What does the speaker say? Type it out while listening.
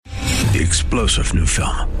the explosive new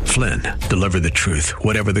film, Flynn, Deliver the Truth,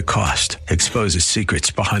 Whatever the Cost, exposes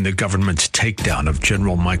secrets behind the government's takedown of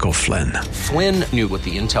General Michael Flynn. Flynn knew what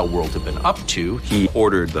the intel world had been up to. He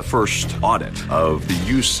ordered the first audit of the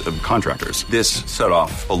use of contractors. This set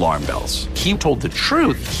off alarm bells. He told the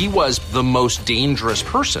truth. He was the most dangerous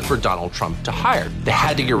person for Donald Trump to hire. They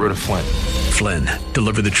had to get rid of Flynn. Flynn,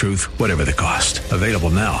 Deliver the Truth, Whatever the Cost. Available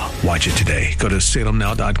now. Watch it today. Go to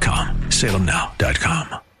salemnow.com.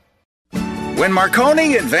 salemnow.com. When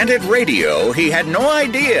Marconi invented radio, he had no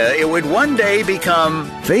idea it would one day become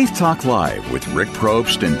Faith Talk Live with Rick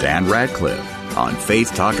Probst and Dan Radcliffe on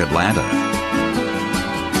Faith Talk Atlanta.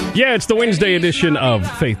 Yeah, it's the Wednesday edition of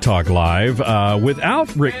Faith Talk Live.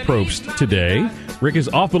 Without Rick Probst today, Rick is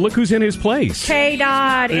off, but look who's in his place.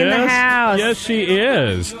 K-Dot in the house. Yes, she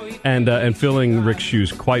is. And filling Rick's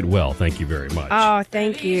shoes quite well. Thank you very much. Oh,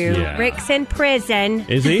 thank you. Yeah. Rick's in prison.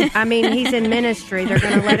 Is he? I mean, he's in ministry. They're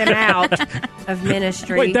going to let him out of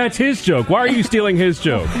ministry. Wait, that's his joke. Why are you stealing his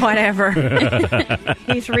joke? Whatever.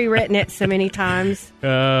 He's rewritten it so many times.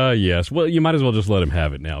 Yes. Well, you might as well just let him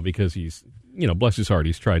have it now because he's, bless his heart,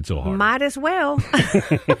 he's tried so hard. Might as well.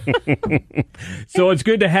 So it's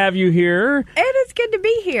good to have you here. And it's good to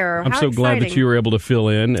be here. I'm How so exciting. glad that you were able to fill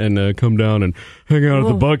in and come down and hang out at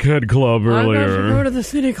the Buckhead Club earlier. I got to go to the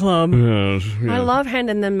City Club. Yes, yeah. I love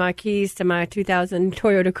handing them my keys to my 2000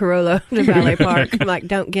 Toyota Corolla to Valley Park. I'm like,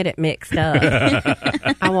 don't get it mixed up.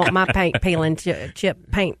 I want my paint peeling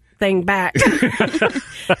chip paint thing back.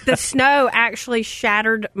 The snow actually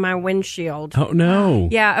shattered my windshield. Oh, no.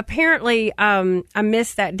 Yeah, apparently I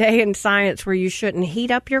missed that day in science where you shouldn't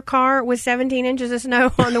heat up your car with 17 inches of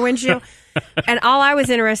snow on the windshield. And all I was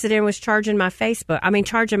interested in was charging my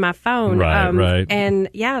phone. Right. And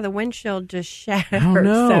yeah, the windshield just shattered. Oh,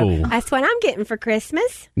 no. So that's what I'm getting for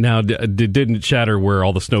Christmas. Now, didn't it shatter where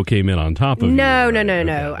all the snow came in on top of you? No.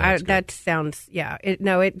 Okay, that sounds,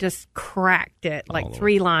 it just cracked it like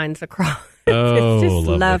 3 lines across. Oh, it's just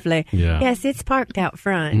lovely. Yeah. Yes, it's parked out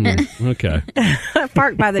front. Okay. I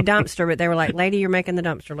parked by the dumpster, but they were like, lady, you're making the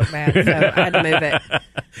dumpster look bad. So I had to move it.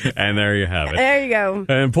 And there you have it. There you go.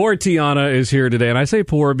 And poor Tiana is here today. And I say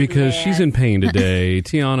poor because she's in pain today.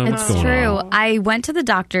 Tiana, what's going on? It's true. I went to the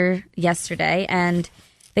doctor yesterday and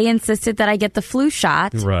they insisted that I get the flu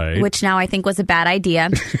shot, right? Which now I think was a bad idea.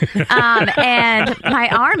 And my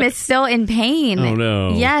arm is still in pain. Oh,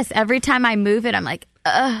 no. Yes. Every time I move it, I'm like,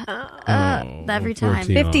 every time.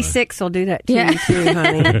 56 will do that to you too,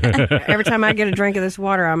 honey. Every time I get a drink of this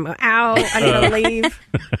water, I'm, ow, I need to leave.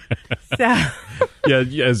 So.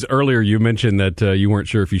 Yeah, as earlier you mentioned that you weren't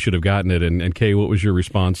sure if you should have gotten it. And Kay, what was your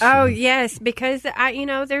response? Oh, yes, because,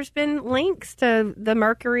 there's been links to the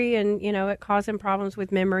mercury and, it causing problems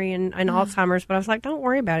with memory and Alzheimer's. But I was like, don't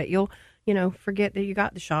worry about it. You'll forget that you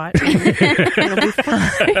got the shot. It'll be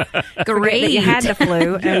fine. Great. That you had the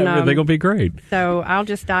flu. And, they're going to be great. So I'll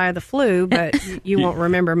just die of the flu, but you won't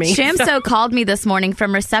remember me. Shamso called me this morning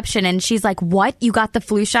from reception, and she's like, what? You got the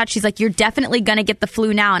flu shot? She's like, you're definitely going to get the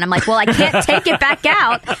flu now. And I'm like, well, I can't take it back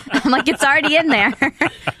out. I'm like, it's already in there.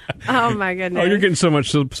 Oh, my goodness. Oh, you're getting so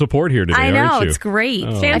much support here today, I know, aren't you? it's great.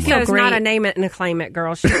 Oh, Shamso's I feel great. not a name it and a claim it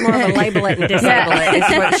girl. She's more of a label it and disable it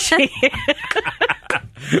is what she is.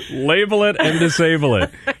 Label it and disable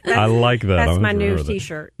it. I like that. That's I'm my gonna new remember that.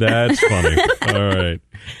 T-shirt. That's funny. All right.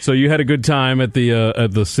 So you had a good time at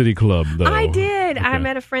the City Club, though. I did. Okay. I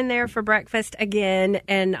met a friend there for breakfast again,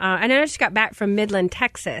 and I just got back from Midland,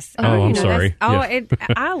 Texas. I'm sorry.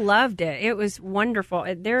 I loved it. It was wonderful.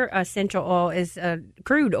 Their essential oil is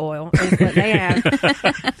crude oil, is what they have.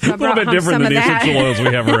 So A little bit different than the essential oils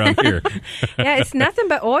we have around here. Yeah, it's nothing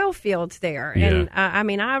but oil fields there. Yeah.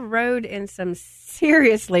 And I rode in some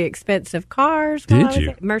seriously expensive cars. Did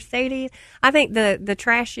you? Mercedes. I think the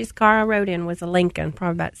trashiest car I rode in was a Lincoln,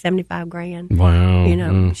 probably about $75,000.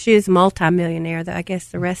 Wow. She is multimillionaire. I guess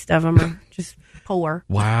the rest of them are just poor.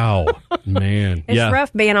 Wow. Man. It's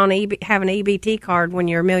rough being on having an EBT card when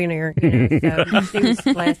you're a millionaire. So she was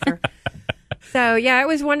blessed her. So, yeah, it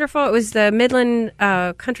was wonderful. It was the Midland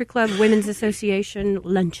Country Club Women's Association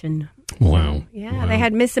luncheon. Wow. Yeah, wow. They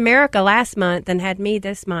had Miss America last month and had me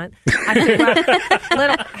this month. I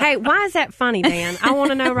said, hey, why is that funny, Dan? I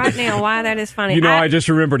want to know right now why that is funny. I just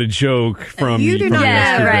remembered a joke from you do not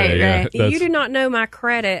yesterday. know, right. You do not know my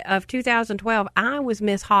credit of 2012. I was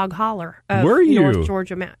Miss Hog Holler of Were you? North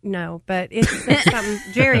Georgia. No, but it's something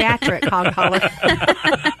geriatric Hog Holler.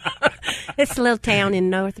 It's a little town in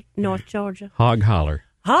North Georgia. Hog Holler.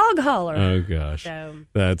 hog holler. Oh, gosh. So-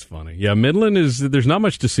 That's funny. Yeah, Midland there's not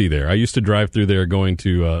much to see there. I used to drive through there going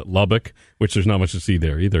to Lubbock, which there's not much to see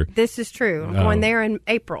there either. This is true. I'm going there in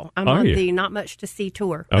April. I'm Are on you? the Not Much to See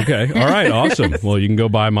tour. Okay. All right. Awesome. Well, you can go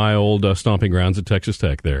by my old stomping grounds at Texas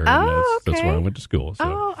Tech there. Oh, That's okay. where I went to school. So.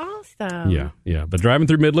 Oh, awesome. Yeah. But driving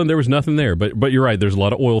through Midland, there was nothing there. But you're right. There's a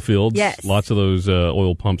lot of oil fields. Yes. Lots of those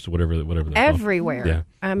oil pumps, whatever they're called. Everywhere. Yeah.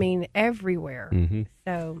 I mean, everywhere. Mm-hmm.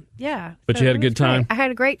 So, yeah. But So you had a it was good time? great. I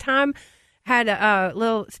had a great time. Had a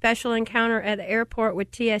little special encounter at the airport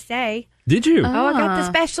with TSA. Did you? Oh, I got the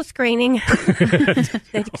special screening.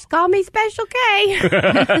 They just call me Special K.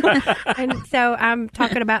 And so I'm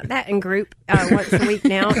talking about that in group once a week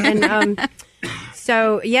now. And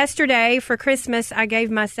so yesterday for Christmas, I gave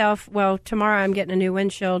myself, tomorrow I'm getting a new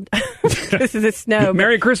windshield because of the snow.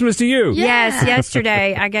 Merry Christmas to you. Yes,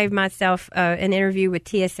 yesterday I gave myself an interview with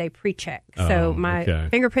TSA PreCheck. So my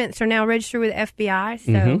fingerprints are now registered with FBI.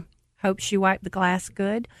 So hope she wiped the glass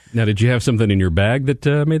good. Now, did you have something in your bag that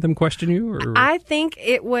made them question you? Or? I think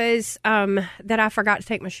it was that I forgot to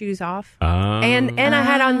take my shoes off. And I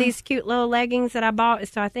had on these cute little leggings that I bought.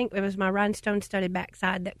 So I think it was my rhinestone-studded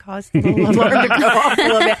backside that caused the little alarm to go off a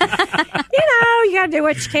little bit. You got to do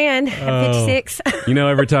what you can at 56.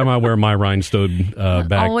 Every time I wear my rhinestone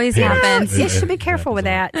back always pants, happens. You should be careful with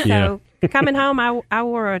that. So Yeah. coming home, I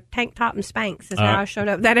wore a tank top and Spanx is how I showed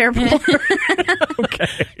up at that airport.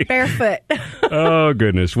 Barefoot. Oh,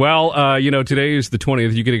 goodness. Well, today is the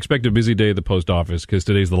 20th. You can expect a busy day at the post office because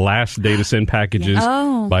today's the last day to send packages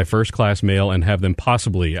by first-class mail and have them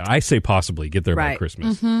possibly get there by Right.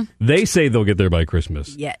 Christmas. They say they'll get there by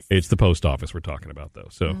Christmas. Yes. It's the post office we're talking about, though.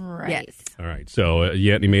 So, Yes. all right. So,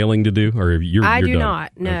 you got any mailing to do? Or you're I do done?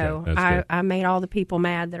 not. No. Okay, that's good. I made all the people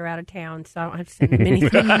mad that are out of town, so I don't have to send them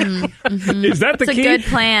anything. Is that the It's a key? good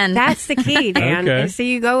plan. That's the key, Dan. Okay. And so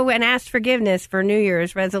you go and ask forgiveness for New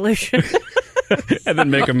Year's resolution. And then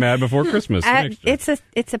make them mad before Christmas. next year.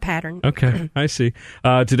 It's a pattern. Okay, I see.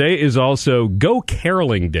 Today is also Go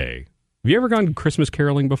Caroling Day. Have you ever gone Christmas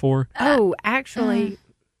caroling before? Oh, actually,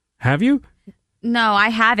 Have you? No, I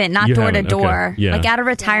haven't. Not You door to haven't, door. okay. Yeah. Like at a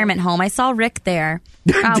retirement home. I saw Rick there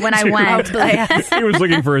when I went. He was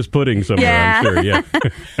looking for his pudding somewhere, Yeah. I'm sure. Yeah.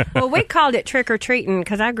 well, we called it trick or treating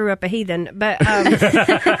because I grew up a heathen. But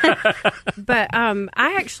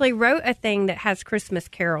I actually wrote a thing that has Christmas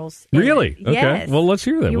carols. in Really? it. Okay. Yes. Well, let's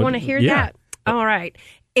hear that. You What- want to hear yeah. that? All right.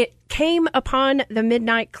 It came upon the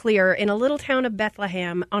midnight clear in a little town of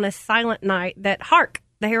Bethlehem on a silent night that, hark,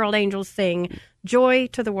 the herald angels sing, joy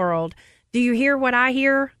to the world. Do you hear what I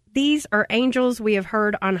hear? These are angels we have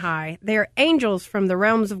heard on high. They are angels from the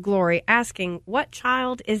realms of glory asking, what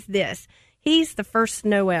child is this? He's the first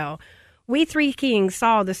Noel. We three kings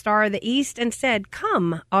saw the star of the east and said,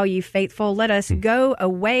 come, all you faithful, let us go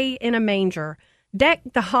away in a manger. Deck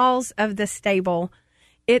the halls of the stable.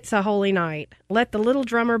 It's a holy night. Let the little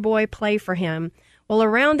drummer boy play for him. Well,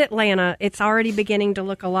 around Atlanta, it's already beginning to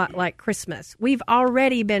look a lot like Christmas. We've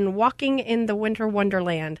already been walking in the winter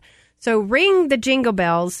wonderland. So ring the jingle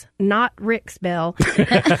bells, not Rick's bell,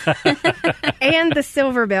 and the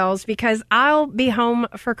silver bells, because I'll be home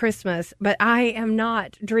for Christmas, but I am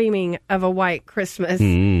not dreaming of a white Christmas.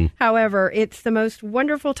 However, it's the most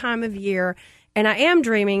wonderful time of year, and I am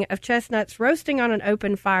dreaming of chestnuts roasting on an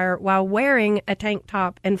open fire while wearing a tank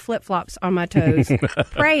top and flip-flops on my toes,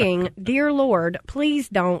 praying, dear Lord, please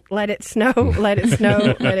don't let it snow, let it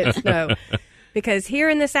snow, let it snow. Because here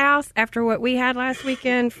in the South, after what we had last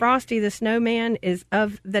weekend, Frosty the Snowman is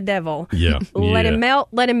of the devil. Yeah. Let Yeah. him melt,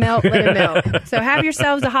 let him melt, let him melt. So have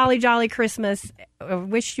yourselves a holly jolly Christmas.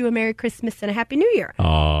 Wish you a Merry Christmas and a Happy New Year.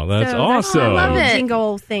 Oh, that's So awesome. That's love my it.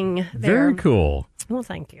 jingle thing there. Very cool. Well,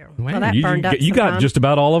 thank you. Wow, Well, that burned up you got sometime. just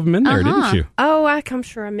about all of them in there, didn't you? Oh, I'm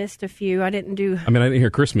sure I missed a few. I didn't do... I mean, I didn't hear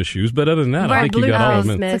Christmas shoes, but other than that, I Right, think you Blue got all of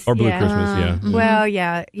them. Christmas, Or Blue yeah. Christmas, yeah. Well,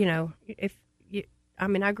 yeah,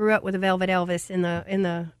 I grew up with a Velvet Elvis in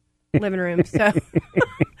the living room, so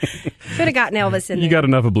should have gotten Elvis in there. You got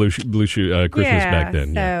enough of Christmas Yeah, back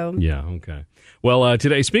then. so- Yeah, okay. Well,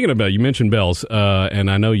 today, speaking of bells, you mentioned bells, and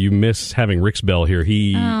I know you miss having Rick's bell here.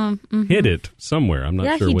 He hid it somewhere. I'm not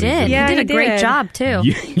Yeah, sure he what did. he Yeah, he did a he great did. job, too.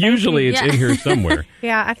 Usually it's Yeah. in here somewhere.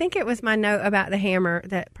 Yeah, I think it was my note about the hammer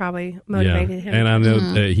that probably motivated him. And I know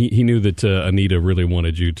he knew that Anita really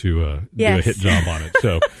wanted you to do a Yes. hit job on it.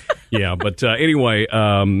 So, yeah. But anyway,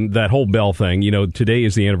 that whole bell thing, today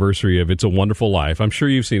is the anniversary of It's a Wonderful Life. I'm sure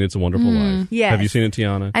you've seen It's a Wonderful Life. Yes. Have you seen it,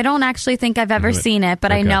 Tiana? I don't actually think I've ever seen it,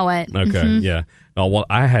 but I Okay. know it. Okay, yeah. Oh, well,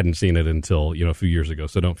 I hadn't seen it until a few years ago,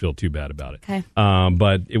 so don't feel too bad about it. Okay.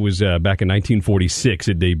 But it was back in 1946.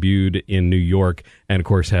 It debuted in New York, and of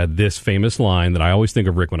course had this famous line that I always think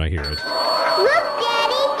of Rick when I hear it. Look,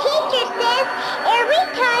 Daddy, Every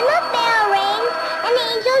time a bell rings, an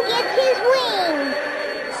angel gets his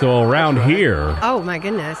wings. So around here, Oh, my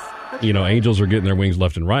goodness. angels are getting their wings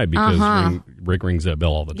left and right because Rick rings that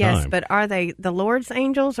bell all the Yes, time. but are they the Lord's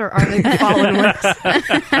angels or are they the fallen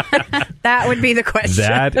ones? That would be the question.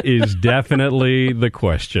 That is definitely the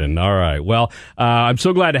question. All right. Well, I'm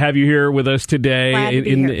so glad to have you here with us today, Glad to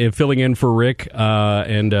be here. filling in for Rick,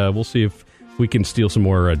 and we'll see if we can steal some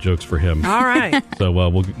more jokes for him. All right. So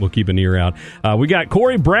we'll keep an ear out. We got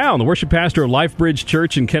Corey Brown, the worship pastor of LifeBridge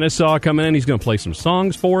Church in Kennesaw, coming in. He's going to play some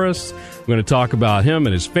songs for us. We're going to talk about him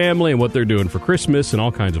and his family and what they're doing for Christmas and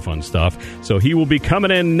all kinds of fun stuff. So he will be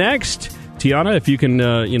coming in next. Tiana, if you can,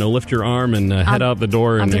 lift your arm and head out the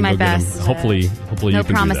door and do go my get best. him. Hopefully No you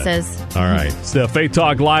can promises. do that. All right. So Faith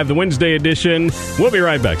Talk Live, the Wednesday edition. We'll be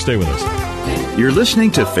right back. Stay with us. You're listening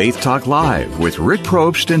to Faith Talk Live with Rick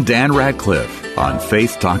Probst and Dan Radcliffe on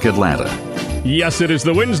Faith Talk Atlanta. Yes, it is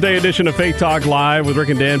the Wednesday edition of Faith Talk Live with Rick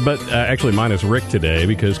and Dan, but actually minus Rick today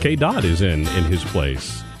because K. Dodd is in his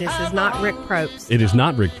place. This is not Rick Probst. It is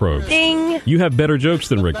not Rick Probst. Ding. You have better jokes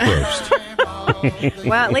than Rick Probst.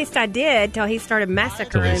 Well, at least I did till he started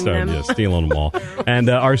massacring them. Stealing them all. And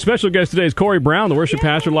our special guest today is Corey Brown, the worship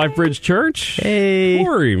pastor of LifeBridge Church. Hey.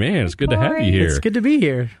 Corey, man, it's good to have you here. It's good to be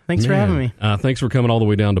here. Thanks for having me. Thanks for coming all the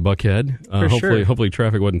way down to Buckhead. Hopefully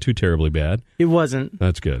traffic wasn't too terribly bad. It wasn't.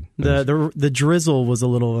 That's good. The drizzle was a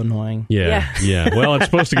little annoying. Yeah. Well, it's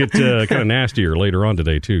supposed to get kind of nastier later on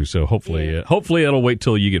today, too. So hopefully it'll wait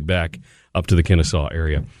till you get back up to the Kennesaw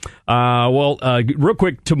area. Real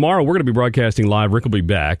quick, tomorrow we're going to be broadcasting live. Rick will be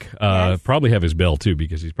back. Probably have his bell, too,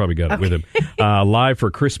 because he's probably got it with him. Live for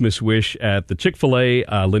Christmas Wish at the Chick-fil-A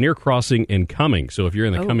Lanier Crossing in Cumming. So if you're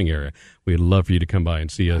in the Cumming area, we'd love for you to come by and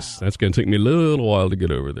see us. That's going to take me a little while to get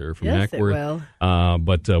over there from Hackworth. It will.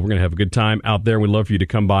 But we're going to have a good time out there. We'd love for you to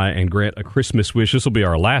come by and grant a Christmas wish. This will be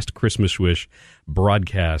our last Christmas Wish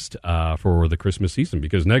broadcast for the Christmas season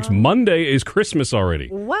because next Monday is Christmas already.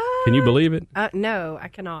 What? Can you believe it? No, I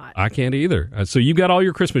cannot. I can't either. So you got all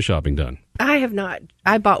your Christmas shopping done? I have not.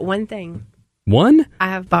 I bought one thing. One? I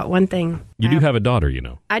have bought one thing. You do have a daughter, you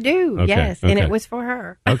know. I do, Okay, yes. And okay. it was for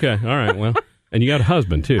her. Okay, all right. Well, and you got a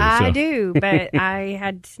husband, too. I so. do, but I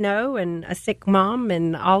had snow and a sick mom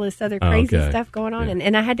and all this other crazy stuff going on. Yeah.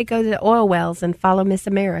 And I had to go to the oil wells and follow Miss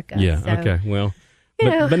America. Yeah, so, okay. Well,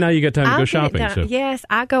 but now you got time to I'll go get it shopping. done. So. Yes,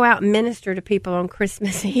 I go out and minister to people on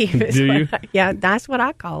Christmas Eve. Do you? Yeah, that's what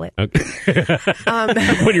I call it. Okay.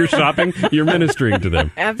 When you're shopping, you're ministering to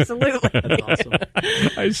them. Absolutely. That's awesome.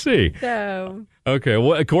 I see. So, Okay.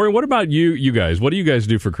 Well, Corey, what about you guys? What do you guys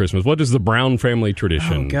do for Christmas? What is the Brown family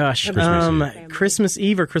tradition? Oh, gosh. Christmas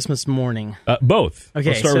Eve or Christmas morning? Both. Okay,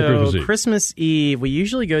 Let's start with Christmas Eve, we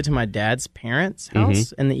usually go to my dad's parents'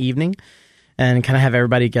 house in the evening and kind of have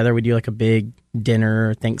everybody together. We do like a big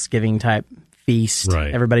dinner, Thanksgiving type feast.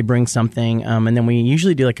 Right. Everybody brings something. And then we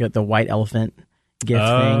usually do like the white elephant gift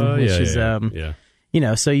thing, which is,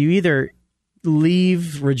 so you either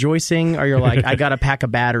leave rejoicing or you're like, I got a pack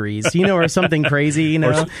of batteries, or something crazy,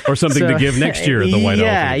 Or something to give next year at the White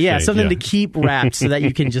Elephant Exchange. Something to keep wrapped so that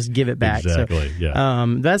you can just give it back. Exactly,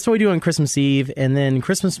 that's what we do on Christmas Eve. And then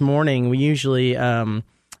Christmas morning, we usually, I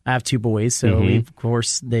have two boys, so of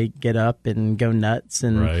course they get up and go nuts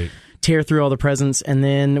and tear through all the presents. And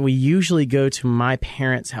then we usually go to my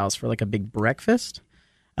parents' house for like a big breakfast.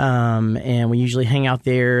 And we usually hang out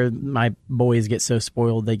there. My boys get so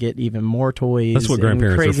spoiled, they get even more toys. That's what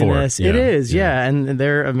grandparents craziness. are for. It is, and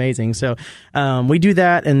they're amazing. So we do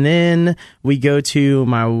that, and then we go to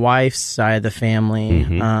my wife's side of the family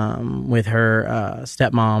with her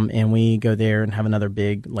stepmom, and we go there and have another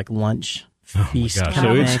big like lunch feast. Oh my gosh.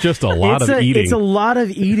 So it's just a lot of eating. It's a lot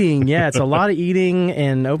of eating. Yeah, it's a lot of eating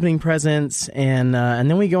and opening presents, and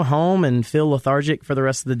then we go home and feel lethargic for the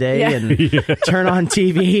rest of the day and turn on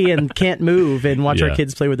TV and can't move and watch our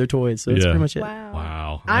kids play with their toys. So that's pretty much it.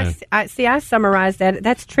 Wow. I summarized that.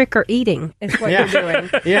 That's trick or eating is what you're doing.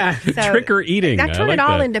 Yeah. So, trick or eating. I turn like it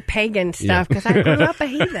all that. into pagan stuff because I grew up a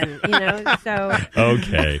heathen, so.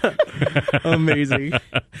 Okay. Amazing.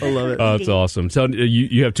 I love it. Oh, that's awesome. So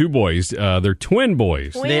you have two boys. They're twin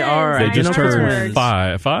boys. They are. They just turned twins.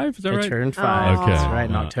 5. 5? Is that right? They turned 5. Okay. That's right,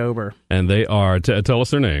 in October. And they are, tell us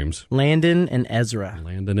their names. Landon and Ezra.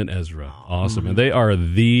 Landon and Ezra. Awesome. And they are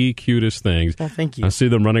the cutest things. Well, thank you. I see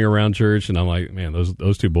them running around church, and I'm like, man,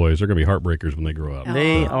 those two boys are going to be heartbreakers when they grow up.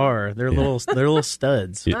 They are. They're little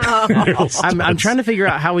studs. I'm trying to figure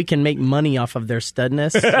out how we can make money off of their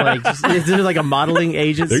studness. Like, is there like a modeling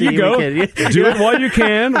agency? There you go. Do it while you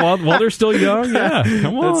can, while they're still young. Yeah,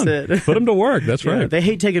 come on. That's it. Put them to work. That's right. They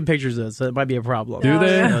hate taking pictures of us, so it might be a problem. Do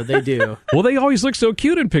they? No, they do. Well, they always look so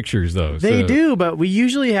cute in pictures, though. They do, but we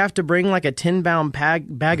usually have to bring like a 10-pound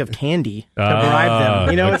bag of candy to bribe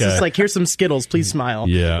them. It's just like, here's some Skittles, please smile.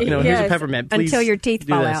 Yeah. Here's a peppermint, please. Until your teeth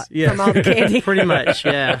fall out from all the candy. Pretty much,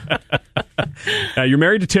 yeah. You're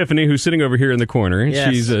married to Tiffany, who's sitting over here in the corner.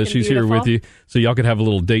 Yes. She's here with you, so y'all could have a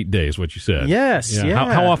little date day, is what you said. Yes,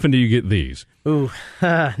 yeah. How often do you get these? Ooh,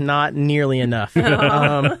 not nearly enough.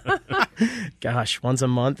 Gosh, once a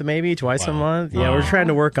month, maybe twice a month. Yeah, we're trying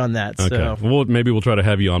to work on that. Okay. So. Well, maybe we'll try to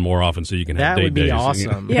have you on more often so you can have that date would be days.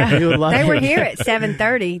 Awesome. Yeah, we would love they were it. here at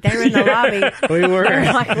 7:30. They were in the lobby. We were. They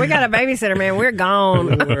were like, we got a babysitter, man. We're gone.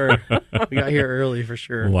 We got here early for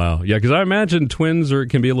sure. Wow. Yeah, because I imagine twins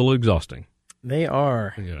can be a little exhausting. They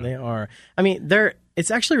are. Yeah. They are. I mean,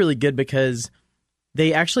 it's actually really good because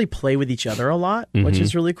they actually play with each other a lot, which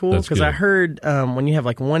is really cool. Because I heard when you have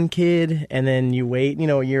like one kid and then you wait,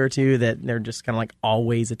 a year or two, that they're just kind of like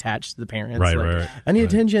always attached to the parents. Right. I need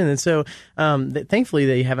attention. And so thankfully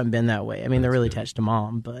they haven't been that way. I mean, they're really attached to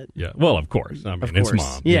mom, but. Yeah. Well, of course. I mean, it's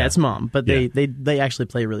mom. Yeah, it's mom. But they actually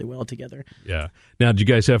play really well together. Yeah. Now, did you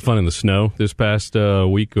guys have fun in the snow this past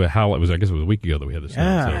week? I guess it was a week ago that we had the snow.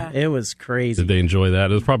 Yeah, it was crazy. Did they enjoy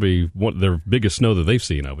that? It was probably their biggest snow that they've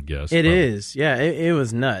seen, I would guess. It is. Yeah, it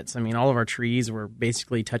was nuts. I mean, all of our trees were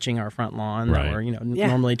basically touching our front lawn that were,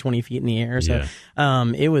 normally 20 feet in the air. So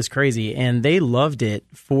it was crazy. And they loved it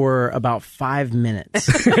for about 5 minutes.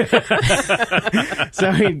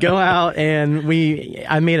 So we'd go out and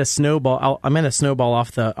I made a snowball. I made a snowball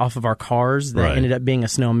off of our cars that ended up being a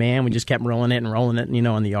snowman. We just kept rolling it, in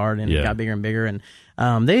the yard, and it got bigger and bigger. And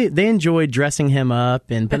they enjoyed dressing him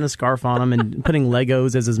up and putting a scarf on him and putting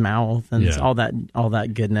Legos as his mouth and all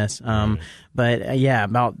that goodness. But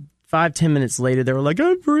about 5-10 minutes later, they were like,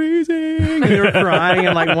 "I'm freezing," and they were crying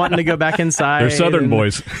and like wanting to go back inside. They're Southern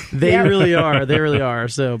boys. They really are. They really are.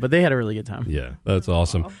 So, but they had a really good time. Yeah, that's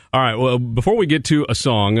awesome. All right. Well, before we get to a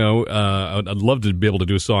song, I'd love to be able to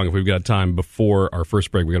do a song if we've got time before our first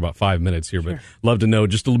break. We got about 5 minutes here, but love to know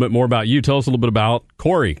just a little bit more about you. Tell us a little bit about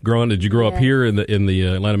Corey. Did you grow up here in the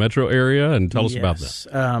Atlanta metro area? And tell us about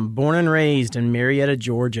that. Born and raised in Marietta,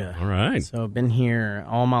 Georgia. All right. So I've been here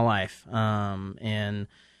all my life,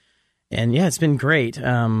 and yeah, it's been great.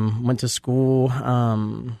 Went to school,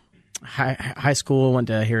 high school. Went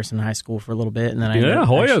to Harrison High School for a little bit, and then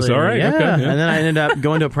Hoyas. All right, yeah. Okay, yeah. And then I ended up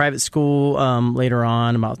going to a private school later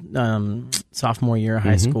on, about sophomore year of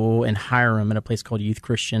high school in Hiram at a place called Youth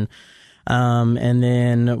Christian. And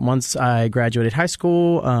then once I graduated high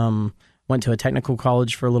school, went to a technical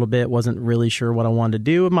college for a little bit. Wasn't really sure what I wanted to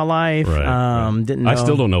do with my life. Didn't know. I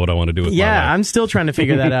still don't know what I want to do with my life. Yeah, I'm still trying to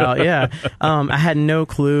figure that out. Yeah. I had no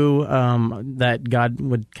clue that God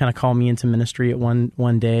would kind of call me into ministry at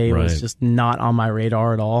one day. It was just not on my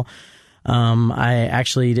radar at all. I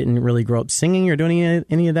actually didn't really grow up singing or doing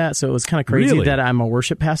any of that, so it was kind of crazy that I'm a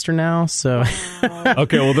worship pastor now. So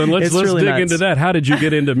okay, well then let's really dig into that. How did you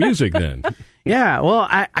get into music then? Yeah, well,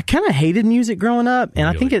 I kind of hated music growing up, and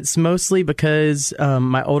I think it's mostly because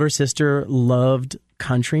my older sister loved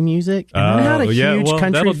country music. And I'm not a huge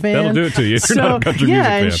country fan. That'll do it to you. You're not a country music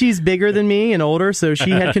fan. And she's bigger than me and older, so she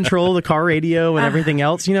had control of the car radio and everything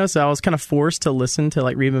else, so I was kind of forced to listen to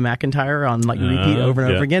like Reba McEntire on like repeat over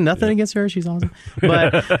and over again. Nothing against her, she's awesome.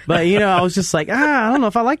 But I was just like, I don't know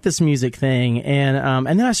if I like this music thing. And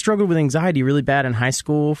then I struggled with anxiety really bad in high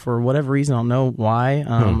school for whatever reason. I don't know why.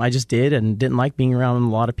 I just did and didn't like being around a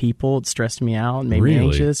lot of people. It stressed me out and made me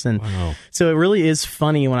anxious. And so it really is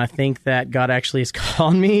funny when I think that God actually is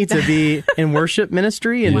called me to be in worship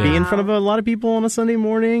ministry and be in front of a lot of people on a Sunday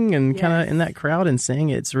morning and kind of in that crowd and sing.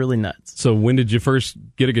 It's really nuts. So when did you first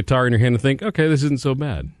get a guitar in your hand and think, okay, this isn't so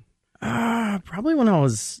bad? Probably when I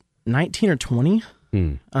was 19 or 20.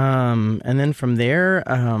 And then from there,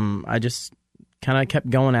 I just kind of kept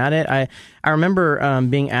going at it. I remember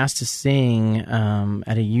being asked to sing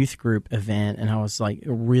at a youth group event, and I was like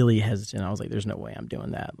really hesitant. I was like, there's no way I'm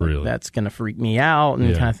doing that. Like, that's going to freak me out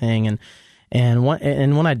and kind of thing. And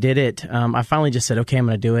when I did it, I finally just said, okay, I'm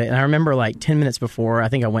going to do it. And I remember like 10 minutes before, I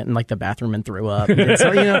think I went in like the bathroom and threw up. And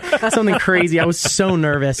so, something crazy. I was so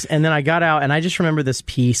nervous. And then I got out, and I just remember this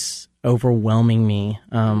peace overwhelming me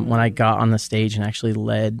when I got on the stage and actually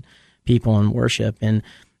led people in worship.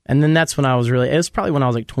 And then that's when I was it was probably when I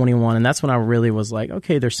was like 21, and that's when I really was like,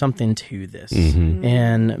 okay, there's something to this.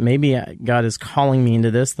 And maybe God is calling me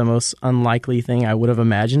into this, the most unlikely thing I would have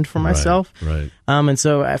imagined for myself. Right. And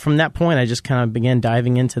so from that point, I just kind of began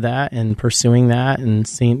diving into that and pursuing that and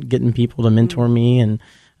getting people to mentor me and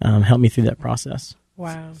help me through that process.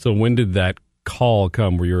 Wow. So when did that call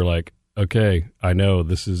come where you're like, okay, I know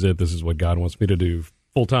this is it. This is what God wants me to do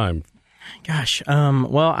full time? Gosh,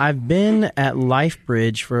 well, I've been at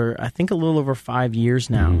LifeBridge for, I think, a little over 5 years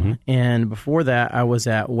now. And before that, I was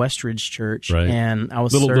at Westridge Church. Right. And I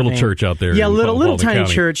was little church out there. Yeah, in little tiny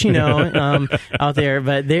County. church, out there.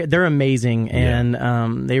 But they're amazing.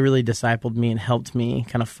 And they really discipled me and helped me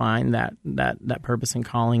kind of find that purpose and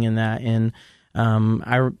calling in that. And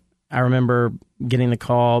I remember getting the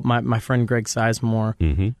call, my friend Greg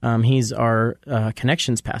Sizemore, he's our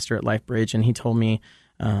connections pastor at LifeBridge, and he told me,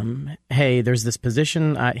 hey, there's this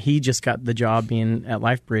position. He just got the job being at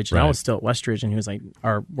LifeBridge, and I was still at Westridge, and he was like,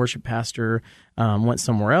 our worship pastor went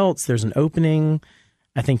somewhere else. There's an opening.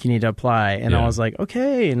 I think you need to apply. And I was like,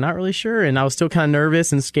 okay, not really sure. And I was still kind of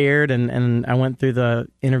nervous and scared, and I went through the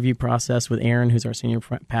interview process with Aaron, who's our senior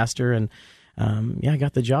pastor, and I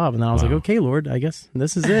got the job. And then I was like, okay, Lord, I guess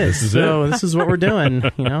this is it. This is what we're doing,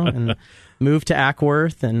 and moved to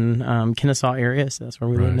Ackworth and Kennesaw area. So that's where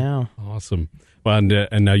we live now. Awesome. Well,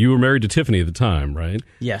 and now you were married to Tiffany at the time, right?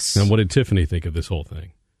 Yes. And what did Tiffany think of this whole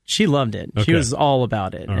thing? She loved it. Okay. She was all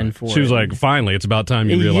about it. All right. And for she was like, finally, it's about time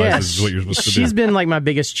you realize this is what you're supposed to do. She's been like my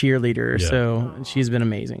biggest cheerleader, so she's been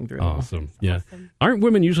amazing through it. Awesome. Yeah. Aren't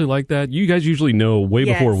women usually like that? You guys usually know way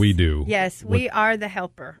before we do. Yes, we are the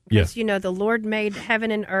helper. Because, the Lord made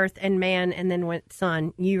heaven and earth and man and then went,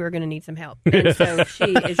 son, you are going to need some help. And so she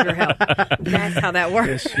is your help. That's how that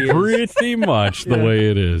works. Pretty much the way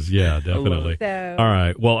it is. Yeah, definitely. So, all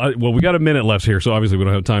right. Well, we got a minute left here, so obviously we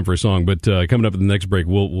don't have time for a song. But coming up at the next break,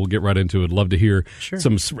 we'll get right into it. Love to hear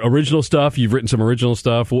some original stuff. You've written some original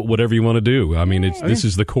stuff. Whatever you want to do. I mean, this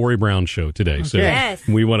is the Corey Brown Show today, so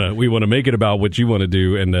we want to make it about what you want to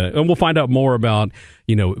do, and we'll find out more about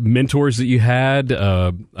mentors that you had.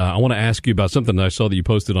 I want to ask you about something that I saw that you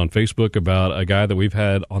posted on Facebook about a guy that we've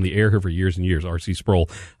had on the air here for years and years, R.C. Sproul.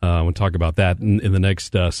 We'll talk about that in the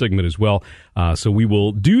next segment as well. So we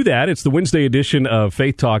will do that. It's the Wednesday edition of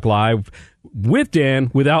Faith Talk Live with Dan,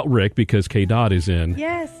 without Rick, because K. Dodd is in.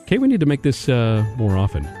 Yes. Kay, we need to make this more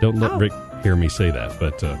often. Don't let Rick hear me say that,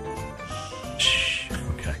 but shh.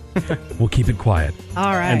 Okay. We'll keep it quiet.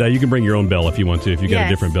 All right. And you can bring your own bell if you want to, if you got a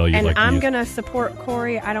different bell you'd like to use. And I'm going to support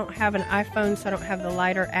Corey. I don't have an iPhone, so I don't have the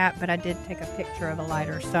lighter app, but I did take a picture of a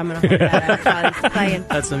lighter, so I'm going to hold that out while he's playing.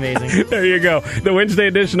 That's amazing. There you go. The Wednesday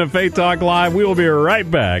edition of Faith Talk Live. We will be right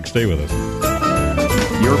back. Stay with us.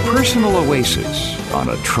 Your personal oasis on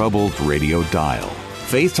a troubled radio dial.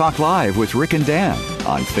 Faith Talk Live with Rick and Dan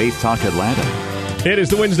on Faith Talk Atlanta. It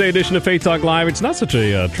is the Wednesday edition of Faith Talk Live. It's not such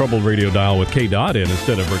a troubled radio dial with K. Dodd in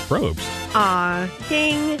instead of Rick Probst.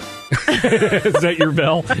 Ding. Is that your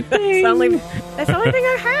bell? That's the only thing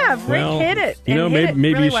I have. Rick hit it.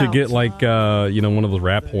 Maybe really you should get like one of those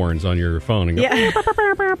rap horns on your phone and go.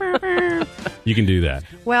 Yeah. You can do that.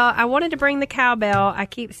 Well, I wanted to bring the cowbell. I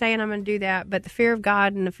keep saying I'm going to do that, but the fear of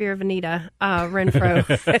God and the fear of Anita Renfro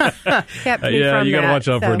kept me from you got to that, watch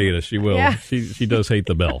out for Anita. She will. Yeah. She does hate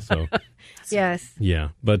the bell. So. Yes. Yeah.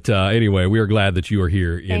 But anyway, we are glad that you are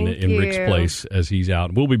here in Rick's place as he's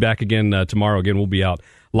out. We'll be back again tomorrow. Again, we'll be out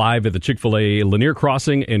live at the Chick-fil-A Lanier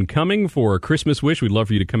Crossing and coming for a Christmas wish. We'd love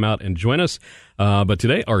for you to come out and join us. But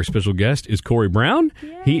today, our special guest is Corey Brown.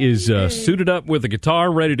 Yay. He is suited up with a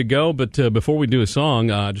guitar, ready to go. But before we do a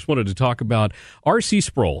song, I just wanted to talk about R.C.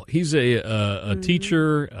 Sproul. He's a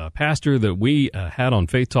teacher, a pastor that we had on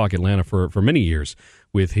Faith Talk Atlanta for many years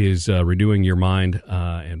with his Renewing Your Mind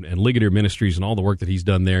and Ligonier Ministries and all the work that he's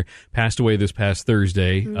done there. Passed away this past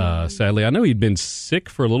Thursday, sadly. I know he'd been sick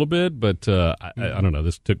for a little bit, but I don't know.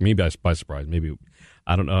 This took me by surprise. Maybe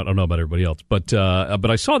I don't know about everybody else, but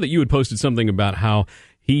I saw that you had posted something about how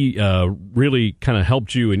he really kind of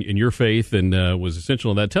helped you in your faith and was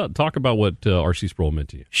essential in that. Talk about what R.C. Sproul meant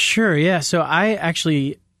to you. Sure, yeah. So I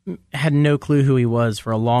actually had no clue who he was for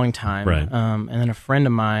a long time. Right. And then a friend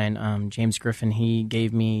of mine, James Griffin, he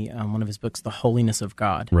gave me one of his books, The Holiness of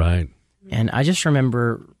God. Right. And I just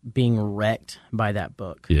remember being wrecked by that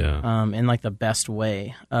book. Yeah. In like the best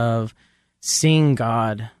way of seeing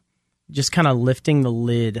God just kind of lifting the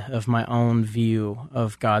lid of my own view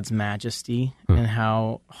of God's majesty and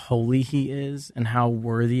how holy he is and how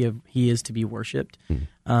worthy he is to be worshipped.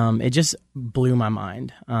 It just blew my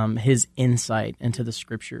mind, his insight into the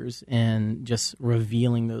scriptures and just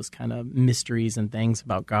revealing those kind of mysteries and things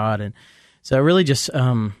about God. And so it really just,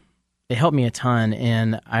 it helped me a ton.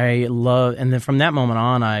 And and then from that moment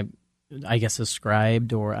on, I guess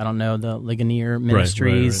subscribed, or I don't know, the Ligonier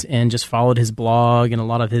Ministries, right. And just followed his blog and a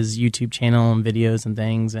lot of his YouTube channel and videos and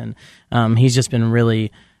things. And he's just been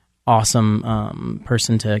really awesome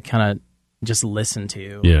person to kind of just listen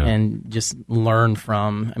to Yeah. and just learn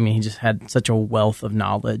from. I mean, he just had such a wealth of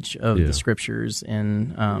knowledge of Yeah. the scriptures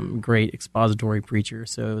and great expository preacher.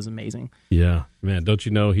 So it was amazing. Yeah, man, don't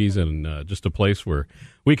you know he's in just a place where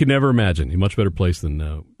we could never imagine. A much better place than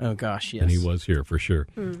Oh gosh, yes. than he was here for sure.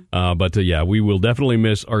 But yeah, we will definitely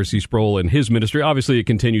miss R.C. Sproul and his ministry. Obviously, it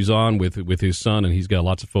continues on with his son, and he's got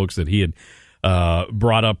lots of folks that he had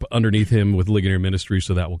brought up underneath him with Ligonier Ministry,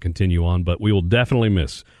 so that will continue on. But we will definitely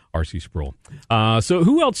miss R.C. Sproul. So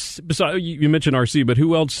who else, besides, you mentioned R.C., but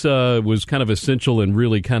who else was kind of essential in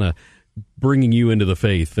really kind of bringing you into the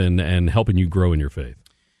faith and helping you grow in your faith?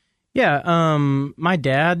 Yeah, my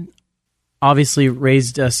dad obviously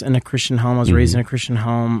raised us in a Christian home. I was raised in a Christian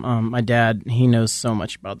home. My dad, he knows so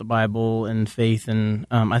much about the Bible and faith, and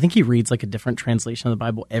I think he reads like a different translation of the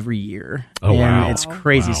Bible every year. Oh, wow. And it's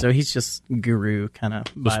crazy. Wow. So he's just guru kind of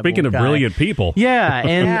Bible Speaking of guy. brilliant people. Yeah,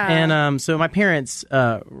 and so my parents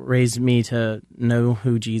raised me to know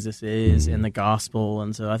who Jesus is in the gospel,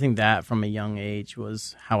 and so I think that from a young age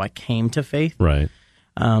was how I came to faith. Right.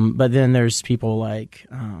 But then there's people like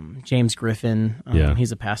James Griffin. Yeah.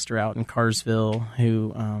 He's a pastor out in Carsville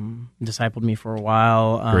who discipled me for a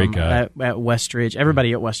while. Great guy. At Westridge.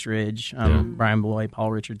 Everybody at Westridge. Brian Bloy,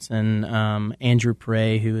 Paul Richardson, Andrew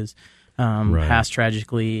Prey, who is passed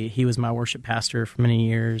tragically. He was my worship pastor for many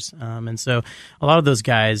years. And so a lot of those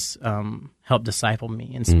guys helped disciple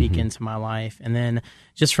me and speak into my life. And then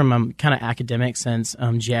just from a kind of academic sense,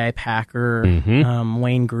 J.I. Packer,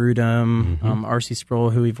 Wayne Grudem, R.C. Sproul,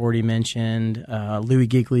 who we've already mentioned, Louis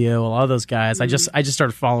Giglio, a lot of those guys. I just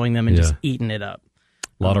started following them and just eating it up.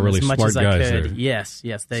 A lot of really as much smart as I guys could. there. Yes,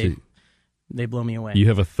 they blow me away. You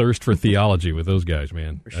have a thirst for theology with those guys,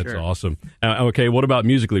 man. That's sure. awesome. Okay, what about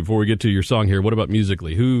musically? Before we get to your song here, what about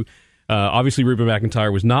musically? Who, obviously, Reba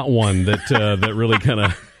McEntire was not one that that really kind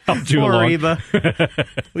of helped you Poor along. Reba.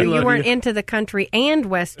 So you weren't into the country and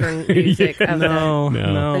Western music of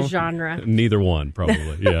the genre. Neither one,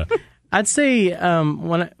 probably. Yeah. I'd say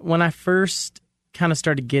when I first kind of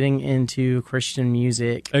started getting into Christian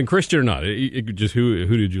music, And Christian or not, just who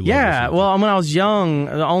did you love? yeah. listening to? Well, when I was young,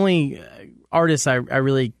 the only artist I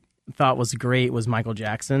really thought was great was Michael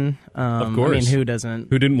Jackson. Of course. I mean, who doesn't?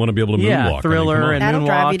 Who didn't want to be able to moonwalk? Thriller and That'll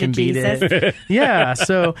drive you Moonwalk to and Beat Jesus. It. Yeah,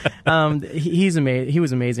 so he's amazing. He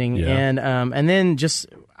was amazing, Yeah. and then just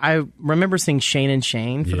I remember seeing Shane and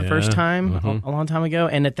Shane for the first Yeah, time a long time ago,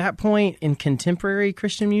 and at that point in contemporary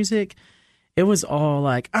Christian music, it was all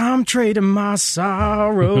like, I'm trading my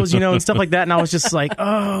sorrows, and stuff like that. And I was just like,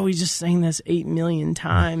 oh, we just sang this 8 million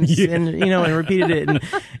times and repeated it.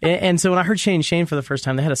 And so when I heard Shane and Shane for the first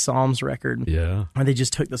time, they had a Psalms record. Yeah. Where they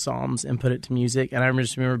just took the Psalms and put it to music. And I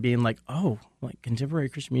just remember being like, oh, like contemporary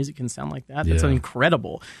Christian music can sound like that. That's Yeah.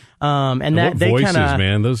 incredible. And that what they voices, kind of,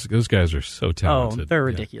 man. Those guys are so talented. oh, they're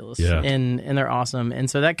ridiculous. Yeah. And they're awesome. And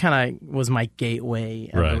so that kind of was my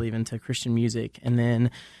gateway, I Right. believe, into Christian music. And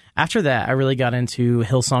then after that, I really got into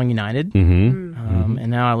Hillsong United. And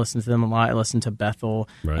now I listen to them a lot. I listen to Bethel,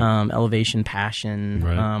 Right. Elevation Passion,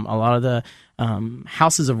 Right. a lot of the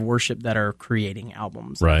houses of worship that are creating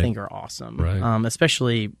albums, Right. I think are awesome. Right.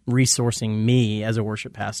 Especially resourcing me as a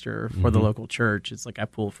worship pastor for the local church. It's like I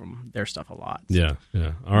pull from their stuff a lot. Yeah,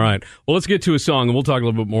 yeah. All right. Well, let's get to a song, and we'll talk a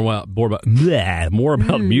little bit more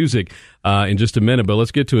about music in just a minute. But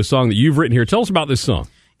let's get to a song that you've written here. Tell us about this song.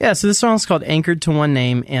 Yeah, so this song's called Anchored to One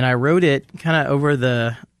Name, and I wrote it kind of over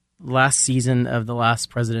the last season of the last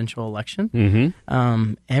presidential election.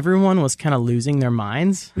 Everyone was kind of losing their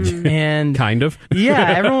minds. And Kind of.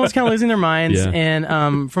 yeah, everyone was kind of losing their minds. Yeah.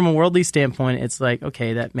 And from a worldly standpoint, it's like,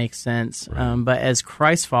 okay, that makes sense. But as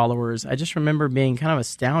Christ followers, I just remember being kind of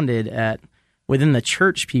astounded at within the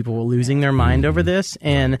church people losing their mind over this.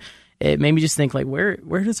 And it made me just think, like, where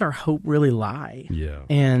does our hope really lie? Yeah.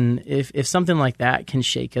 And if something like that can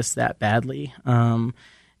shake us that badly.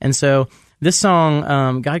 And so this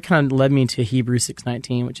song, God kind of led me to Hebrews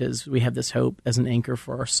 6:19, which is we have this hope as an anchor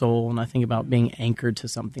for our soul. And I think about being anchored to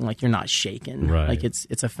something like you're not shaken, Right. like it's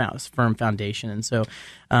a firm foundation. And so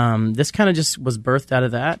this kind of just was birthed out of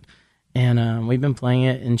that. And we've been playing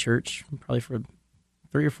it in church probably for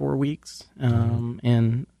 3 or 4 weeks.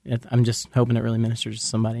 And I'm just hoping it really ministers to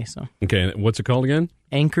somebody. So Okay, what's it called again?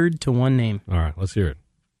 Anchored to One Name. All right, let's hear it.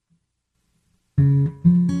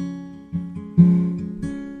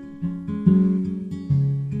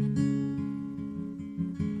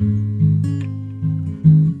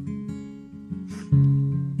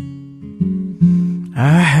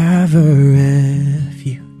 I have a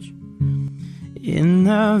refuge in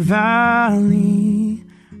the valley.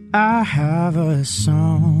 I have a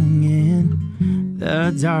song in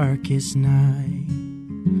the darkest night.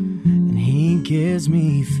 And he gives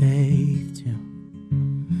me faith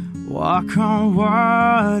walk on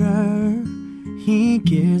water. He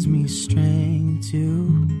gives me strength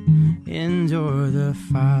to endure the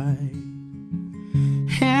fight.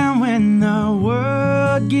 And when the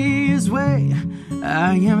world gives way,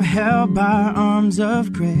 I am held by arms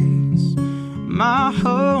of grace. My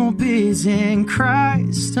hope is in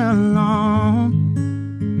Christ alone.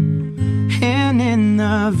 And in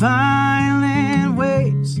the violent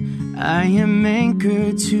waves, I am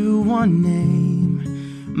anchored to one name.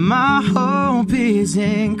 My hope is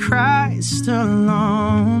in Christ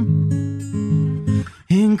alone.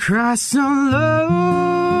 In Christ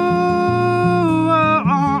alone.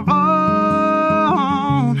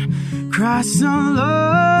 Christ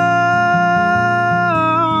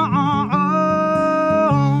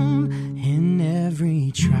alone. In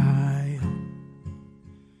every trial,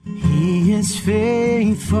 He is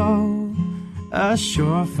faithful, a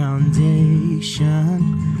sure foundation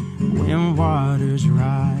when waters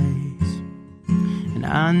rise. And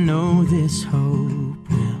I know this hope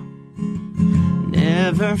will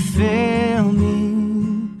never fail me.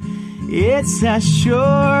 It's as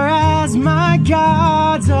sure as my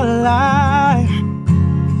God's alive.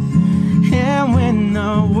 And when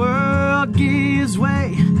the world gives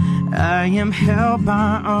way, I am held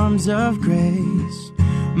by arms of grace.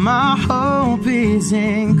 My hope is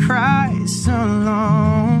in Christ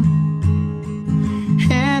alone.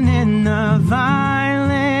 And in the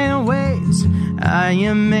violent waves, I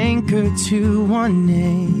am anchored to one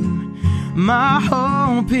name. My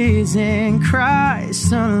hope is in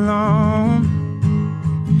Christ alone.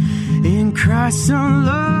 In Christ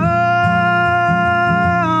alone.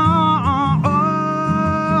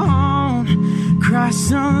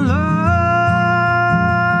 Christ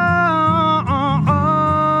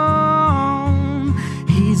alone.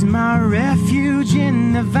 He's my refuge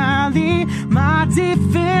in the valley, my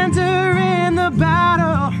defender in the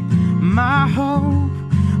battle, my hope,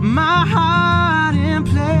 my hiding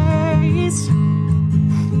place.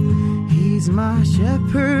 He's my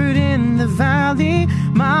shepherd in the valley,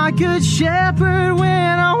 my good shepherd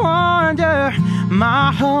when I wander,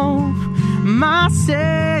 my hope, my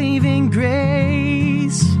saving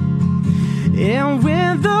grace. And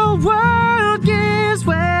when the world gives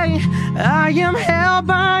way, I am held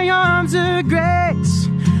by arms of grace.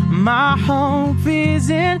 My hope is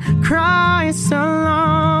in Christ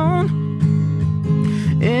alone.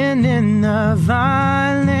 And in the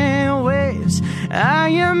violent waves, I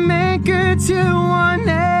am anchored to one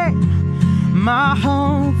name. My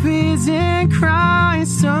hope is in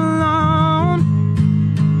Christ alone.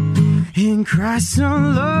 In Christ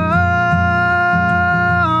alone.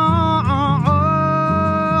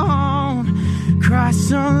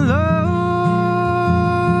 Christ alone.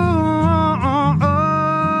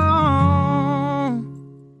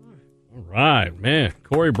 All right, man.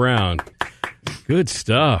 Corey Brown. Good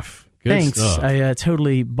stuff. Good Thanks. stuff. I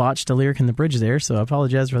totally botched a lyric in the bridge there, so I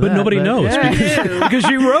apologize for that. But nobody knows because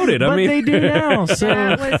you wrote it. But they do now. So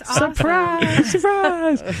That was awesome.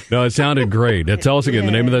 surprise. No, it sounded great. Now, tell us again.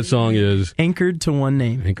 The name of that song is Anchored to One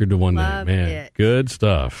Name. Anchored to One Love Name. Man, it. good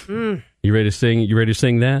stuff. You ready to sing? You ready to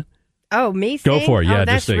sing that? Oh, me sing? Go for it. Yeah, oh,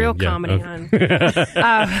 that's just sing. real Yeah. comedy, Okay.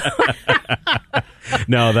 hon.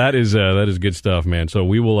 No, that is good stuff, man. So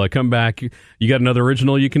we will come back. You got another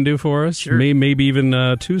original you can do for us? Sure. Maybe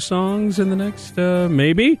even 2 songs in the next.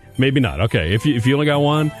 Maybe not. Okay, if you only got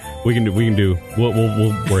one, we can do. We'll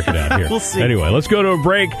work it out here. We'll see. Anyway, let's go to a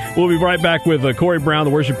break. We'll be right back with Corey Brown,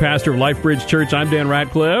 the worship pastor of LifeBridge Church. I'm Dan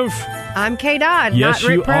Ratcliffe. I'm Kay Dodd, Yes, not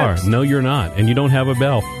Rick you are. Probst. No, you're not, and you don't have a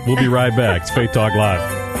bell. We'll be right back. It's Faith Talk Live.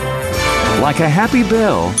 Like a happy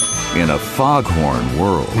bell in a foghorn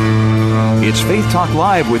world. It's Faith Talk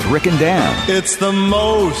Live with Rick and Dan. It's the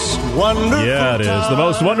most wonderful. Yeah, it is the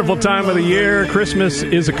most wonderful time of the year. Christmas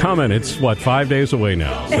is a coming. It's 5 days away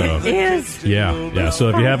now. So. It is. Yeah. So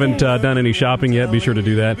if you haven't done any shopping yet, be sure to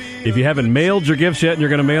do that. If you haven't mailed your gifts yet and you're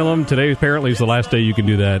going to mail them, today apparently is the last day you can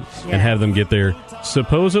do that and have them get there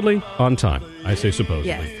supposedly on time. I say supposedly.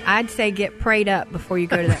 Yes, I'd say get prayed up before you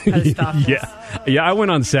go to that post office. Yeah. I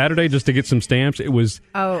went on Saturday just to get some stamps. It was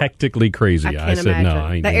hectically crazy. I I said imagine. no.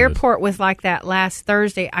 I ain't the doing airport was like that last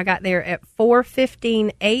Thursday. I got there at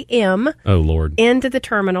 4:15 a.m. Oh Lord! Into the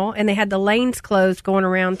terminal, and they had the lanes closed going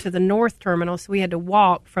around to the north terminal, so we had to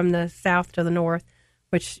walk from the south to the north.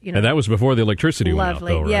 Which And that was before the electricity lovely. went out,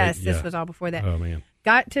 though, right? Yes, this was all before that. Oh man!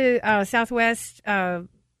 Got to Southwest.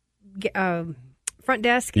 front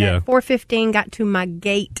desk Yeah. at 4:15. Got to my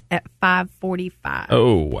gate at 5:45.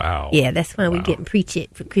 Oh, wow. Yeah, that's why we didn't preach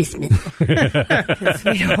it for Christmas. 'Cause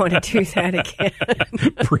we don't want to do that again.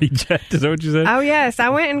 Pre-check, is that what you said? Oh, yes. I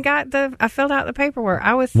went and I filled out the paperwork.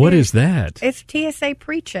 What is that? It's TSA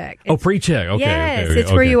pre-check. Pre-check. Okay. Yes, okay,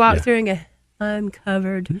 it's where you walk yeah. through and go, I'm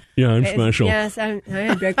covered. Yeah, I'm special. Yes, I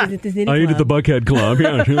am breakfast at the City I eat at the Club. Buckhead Club.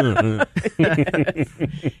 Yeah, sure.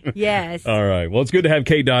 Yes. All right. Well, it's good to have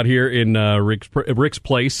K-Dot here in Rick's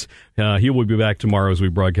Place. He will be back tomorrow as we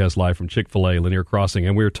broadcast live from Chick-fil-A, Lanier Crossing.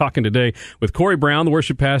 And we were talking today with Corey Brown, the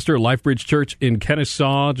worship pastor at LifeBridge Church in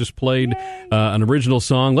Kennesaw. Just played an original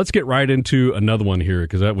song. Let's get right into another one here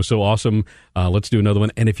because that was so awesome. Let's do another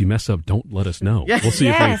one. And if you mess up, don't let us know. We'll see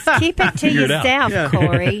if we keep it to figure it out. yourself,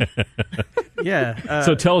 Corey. Yeah.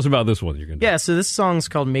 So tell us about this one you're going to do. Yeah, so this song's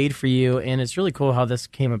called Made for You, and it's really cool how this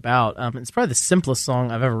came about. It's probably the simplest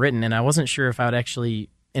song I've ever written, and I wasn't sure if I would actually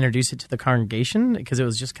introduce it to the congregation because it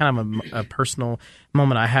was just kind of a personal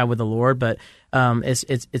moment I had with the Lord. But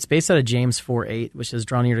it's based out of James 4:8, which is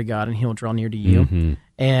draw near to God and He will draw near to you. Mm-hmm.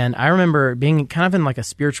 And I remember being kind of in like a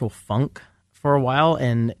spiritual funk for a while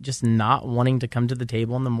and just not wanting to come to the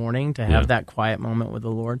table in the morning to have that quiet moment with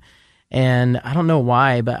the Lord. And I don't know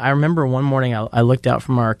why, but I remember one morning I looked out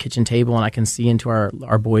from our kitchen table and I can see into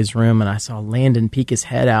our boy's room and I saw Landon peek his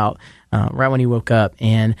head out right when he woke up.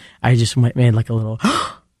 And I just made like a little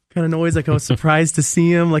kind of noise, like I was surprised to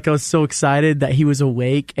see him. Like I was so excited that he was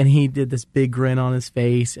awake, and he did this big grin on his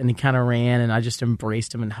face and he kind of ran, and I just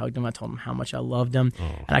embraced him and hugged him. I told him how much I loved him.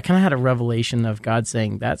 And I kind of had a revelation of God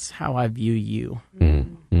saying, that's how I view you.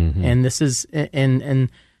 Mm-hmm. And this is, and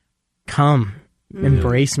come.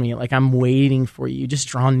 Embrace me. Like I'm waiting for you. Just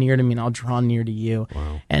draw near to me and I'll draw near to you.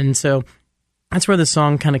 Wow. And so that's where the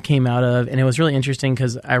song kind of came out of. And it was really interesting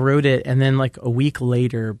because I wrote it. And then like a week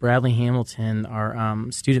later, Bradley Hamilton,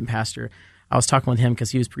 our student pastor, I was talking with him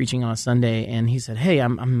because he was preaching on a Sunday, and he said, "Hey,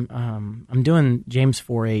 I'm doing James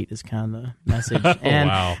 4:8 is kind of the message." And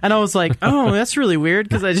Wow. and I was like, "Oh, that's really weird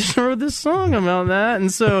because I just wrote this song about that."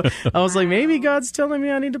 And so I was like, "Maybe God's telling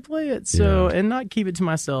me I need to play it, so and not keep it to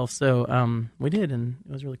myself." So we did, and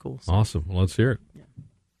it was really cool. So. Awesome. Well, let's hear it.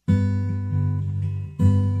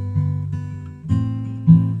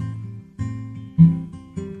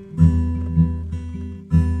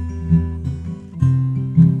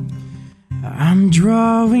 I'm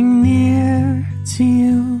drawing near to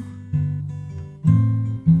you.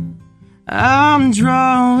 I'm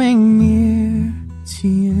drawing near to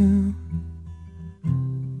you.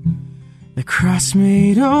 The cross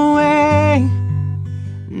made a way,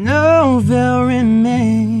 no veil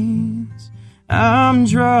remains. I'm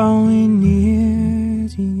drawing near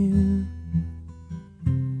to you.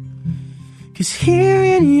 'Cause here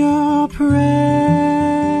in your presence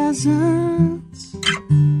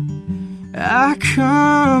I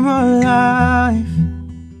come alive.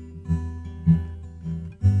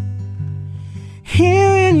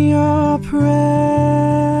 Here in your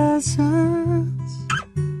presence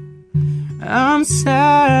I'm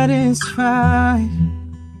satisfied.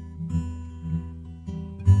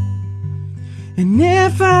 And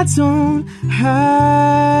if I don't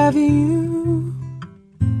have you,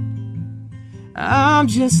 I'm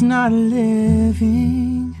just not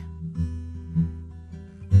living.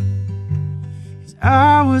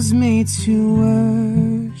 I was made to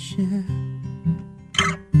worship.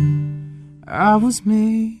 I was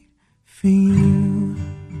made for you.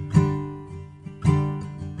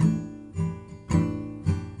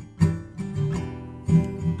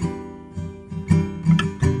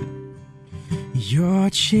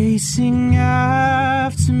 You're chasing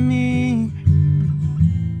after me.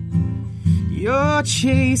 You're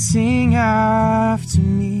chasing after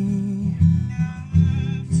me.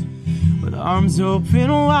 Arms open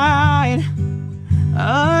wide,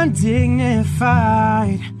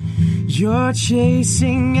 undignified. You're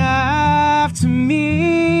chasing after me.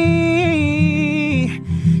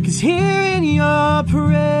 'Cause here in your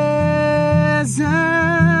presence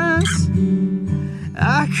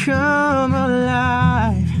I come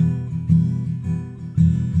alive.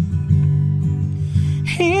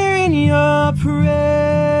 Here in your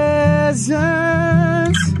presence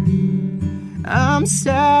I'm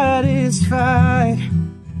satisfied.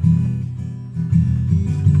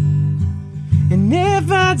 And if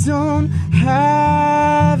I don't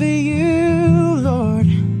have you, Lord,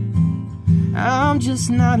 I'm just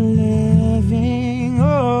not living.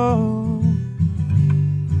 Oh,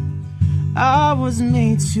 I was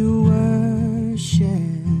made to worship.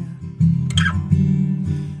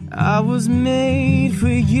 I was made for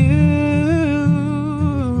you.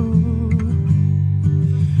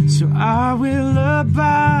 So I will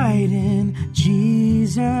abide in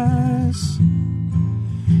Jesus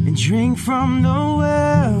and drink from the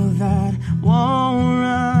well that won't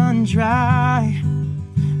run dry.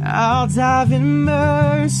 I'll dive in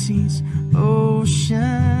mercy's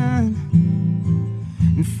ocean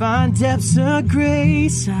and find depths of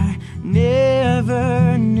grace I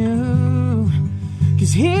never knew.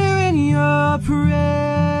 'Cause here in your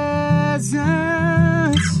presence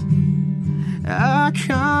I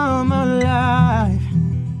come alive.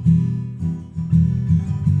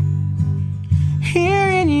 Here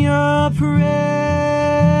in your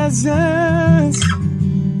presence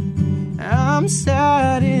I'm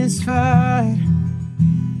satisfied.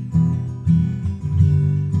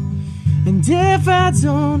 And if I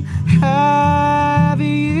don't have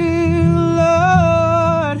you,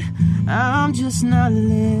 Lord, I'm just not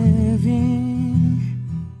living.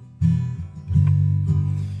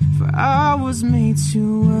 For I was made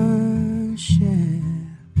to worship.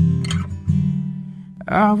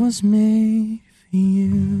 I was made for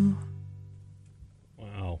you.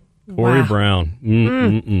 Wow. Corey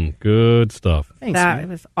Brown. Good stuff. Thanks, that man.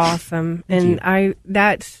 was awesome. Thank And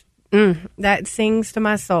that sings to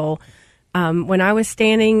my soul. When I was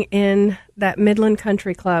standing in that Midland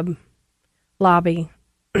Country Club lobby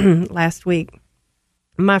last week,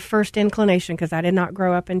 my first inclination, because I did not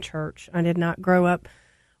grow up in church, I did not grow up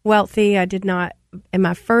wealthy, and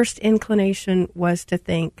my first inclination was to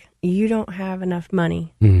think, you don't have enough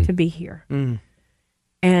money to be here.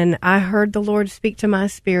 And I heard the Lord speak to my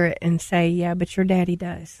spirit and say, yeah, but your daddy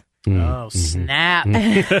does. Oh, snap.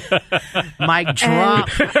 Mic drop.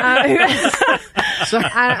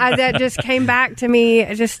 That just came back to me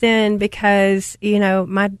just then because,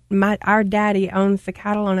 our daddy owns the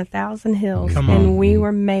cattle on 1,000 hills, and we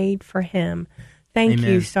were made for him. Thank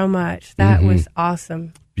you so much. That was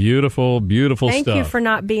awesome. Beautiful, beautiful Thank stuff. you for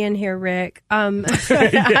not being here, Rick. So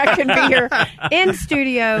I could be here in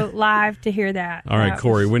studio live to hear that. All right,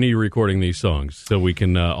 Corey, when are you recording these songs so we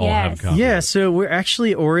can all have a copy? Yeah, so we're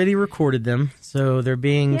actually already recorded them. So they're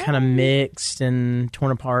being kind of mixed and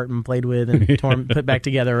torn apart and played with and put back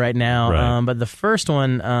together right now. Right. But the first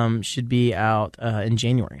one should be out in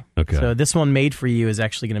January. Okay. So this one, Made for You, is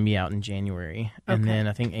actually going to be out in January. And then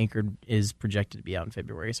I think Anchored is projected to be out in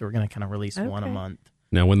February. So we're going to kind of release one a month.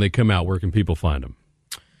 Now, when they come out, where can people find them?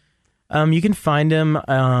 You can find them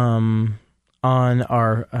on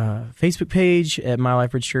our Facebook page at My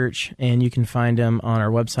Life Bridge Church, and you can find them on our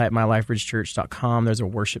website, mylifebridgechurch.com. There's a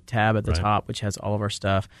worship tab at the top, which has all of our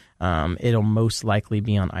stuff. It'll most likely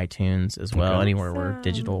be on iTunes as well, anywhere we're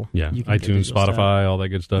digital. Yeah, you can get iTunes, digital Spotify, stuff. all that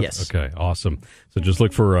good stuff? Yes. Okay, awesome. So just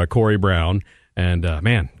look for Corey Brown. And,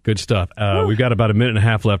 man, good stuff. We've got about a minute and a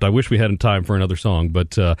half left. I wish we had time for another song,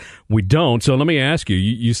 but we don't. So let me ask you,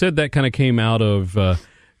 you said that kind of came out of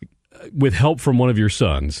with help from one of your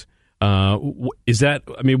sons. Is that,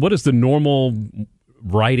 what is the normal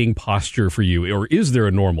writing posture for you? Or is there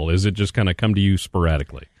a normal? Is it just kind of come to you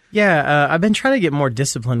sporadically? Yeah, I've been trying to get more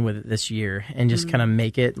disciplined with it this year and just kind of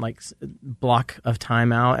make it like block of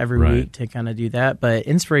time out every week to kind of do that. But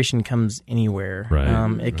inspiration comes anywhere.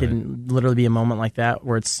 It can literally be a moment like that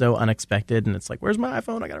where it's so unexpected and it's like, where's my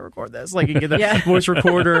iPhone? I got to record this. Like you get the voice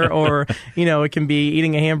recorder, or, it can be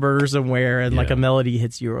eating a hamburger somewhere and like a melody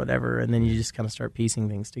hits you or whatever. And then you just kind of start piecing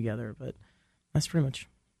things together. But that's pretty much.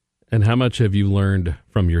 And how much have you learned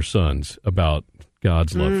from your sons about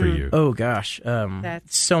God's love for you? Oh, gosh.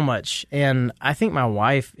 So much. And I think my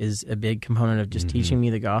wife is a big component of just teaching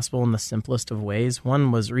me the gospel in the simplest of ways.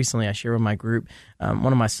 One was recently I shared with my group,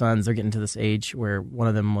 one of my sons, they're getting to this age where one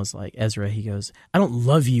of them was like, Ezra, he goes, I don't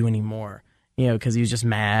love you anymore, because he was just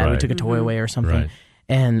mad. We took a toy away or something.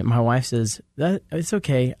 And my wife says, it's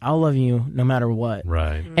okay. I'll love you no matter what.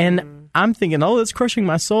 And I'm thinking, oh, that's crushing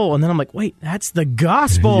my soul. And then I'm like, wait, that's the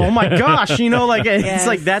gospel. Oh, my gosh. It's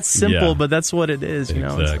like that's simple, but that's what it is.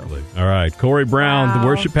 Exactly. All right. Corey Brown, the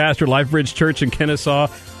worship pastor, Life Bridge Church in Kennesaw.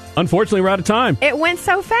 Unfortunately, we're out of time. It went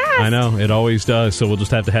so fast. I know. It always does. So we'll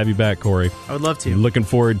just have to have you back, Corey. I would love to. Looking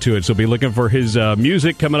forward to it. So be looking for his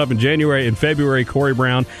music coming up in January and February. Corey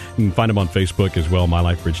Brown. You can find him on Facebook as well, My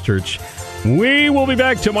Life Bridge Church. We will be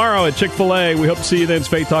back tomorrow at Chick-fil-A. We hope to see you then. It's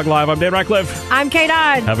Faith Talk Live. I'm Dan Ratcliffe. I'm Kay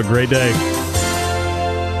Dodd. Have a great day.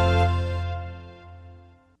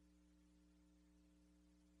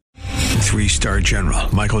 Three-star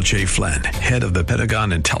General Michael J. Flynn, head of the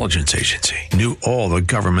Pentagon Intelligence Agency, knew all the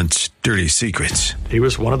government's dirty secrets. He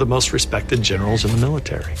was one of the most respected generals in the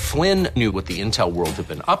military. Flynn knew what the intel world had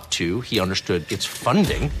been up to. He understood its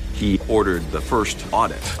funding. He ordered the first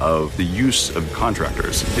audit of the use of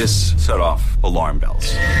contractors. This set off alarm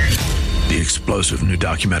bells. The explosive new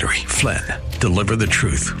documentary, Flynn, Deliver the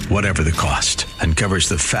Truth, Whatever the Cost, uncovers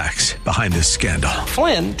the facts behind this scandal.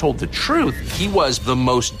 Flynn told the truth. He was the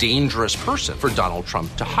most dangerous person for Donald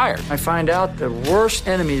Trump to hire. I find out the worst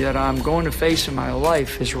enemy that I'm going to face in my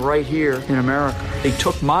life is right here in America. They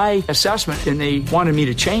took my assessment and they wanted me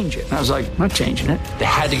to change it. And I was like, I'm not changing it. They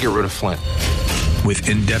had to get rid of Flynn. With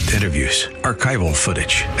in-depth interviews, archival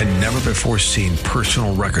footage, and never-before-seen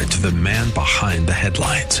personal records of the man behind the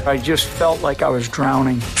headlines. I just felt like I was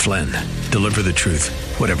drowning. Flynn, Deliver the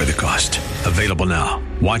Truth, Whatever the Cost. Available now.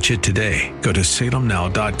 Watch it today. Go to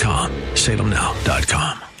salemnow.com.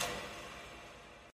 salemnow.com.